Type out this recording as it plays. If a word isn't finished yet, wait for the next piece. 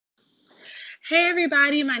Hey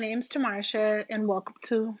everybody, my name's Tamarsha and welcome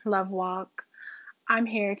to Love Walk. I'm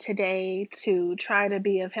here today to try to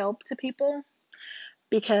be of help to people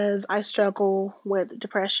because I struggle with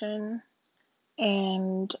depression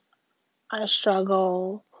and I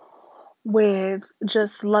struggle with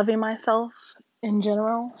just loving myself in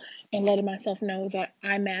general and letting myself know that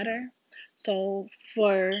I matter. So,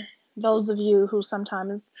 for those of you who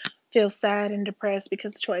sometimes feel sad and depressed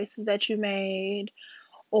because choices that you made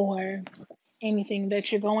or anything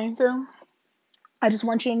that you're going through, I just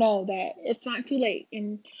want you to know that it's not too late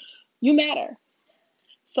and you matter.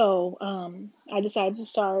 So I decided to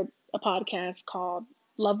start a podcast called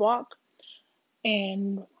Love Walk.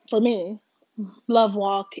 And for me, Love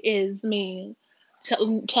Walk is me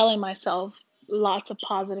telling myself lots of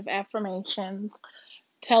positive affirmations,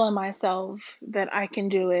 telling myself that I can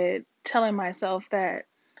do it, telling myself that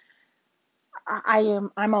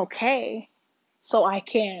I'm okay, so I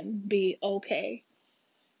can be okay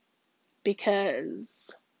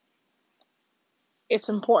because it's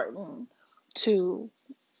important to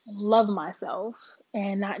love myself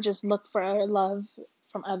and not just look for love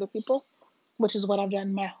from other people, which is what I've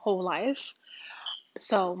done my whole life.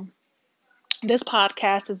 So, this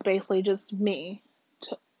podcast is basically just me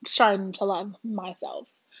starting to love myself.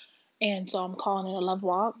 And so, I'm calling it a love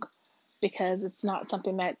walk because it's not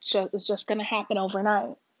something that is just going to happen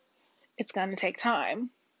overnight. It's going to take time.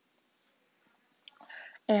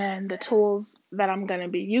 And the tools that I'm going to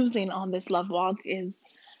be using on this love walk is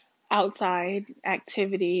outside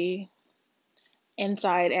activity,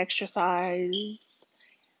 inside exercise,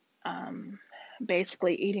 um,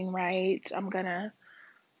 basically eating right. I'm gonna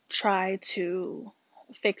try to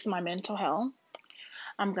fix my mental health.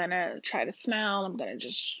 I'm gonna try to smile. I'm gonna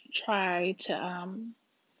just try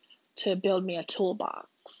to build me a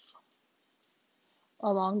toolbox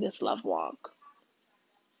along this love walk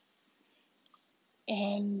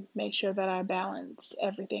and make sure that I balance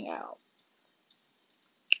everything out.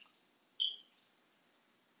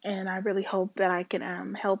 And I really hope that I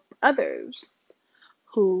can help others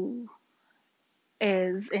who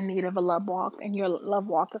is in need of a love walk, and your love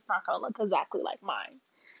walk is not gonna look exactly like mine,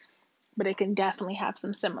 but it can definitely have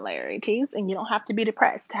some similarities. And you don't have to be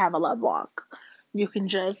depressed to have a love walk. You can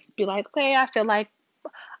just be like, okay, I feel like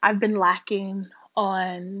I've been lacking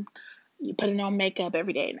on putting on makeup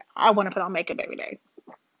every day. I want to put on makeup every day.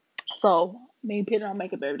 So, me putting on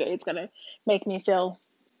makeup every day, it's going to make me feel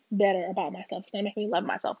better about myself. It's going to make me love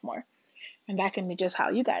myself more. And that can be just how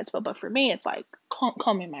you guys feel. But for me, it's like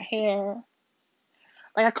combing my hair.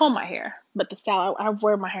 Like, I comb my hair, but the style, I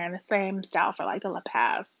wear my hair in the same style for like the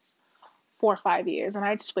past 4 or 5 years, and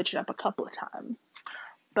I switch it up a couple of times.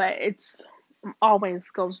 But it's always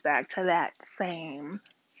goes back to that same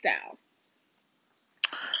style.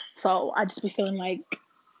 So I just be feeling like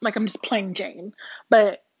I'm just plain Jane.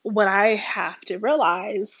 But what I have to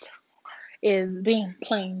realize is being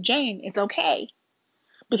plain Jane, it's okay.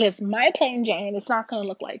 Because my plain Jane is not gonna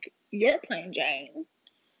look like your plain Jane.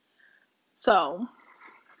 So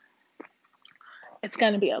it's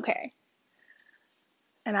gonna be okay.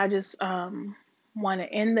 And I just want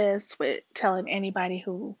to end this with telling anybody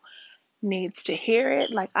who needs to hear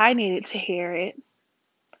it, like I needed to hear it,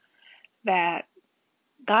 that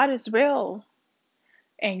God is real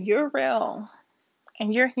and you're real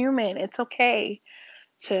and you're human. It's okay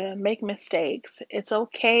to make mistakes. It's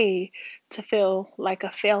okay to feel like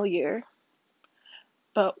a failure.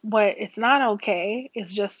 But what it's not okay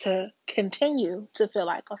is just to continue to feel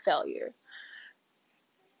like a failure.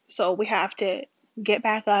 So we have to get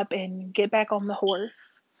back up and get back on the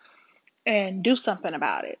horse and do something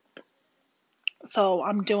about it. So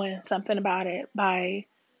I'm doing something about it by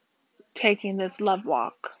taking this love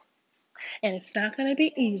walk. And it's not going to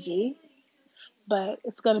be easy, but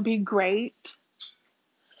it's going to be great.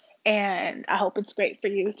 And I hope it's great for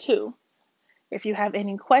you too. If you have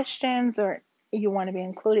any questions or you want to be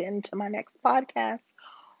included into my next podcast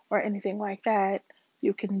or anything like that,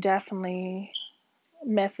 you can definitely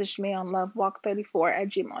message me on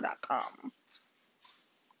lovewalk34@gmail.com.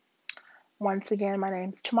 Once again, my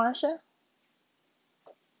name's Tamarsha,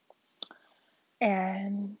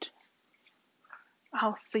 and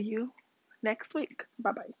I'll see you next week.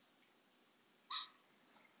 Bye bye.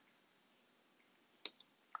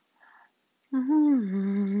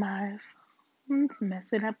 My phone's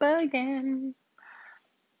messing up again.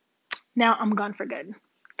 Now I'm gone for good.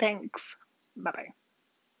 Thanks. Bye bye.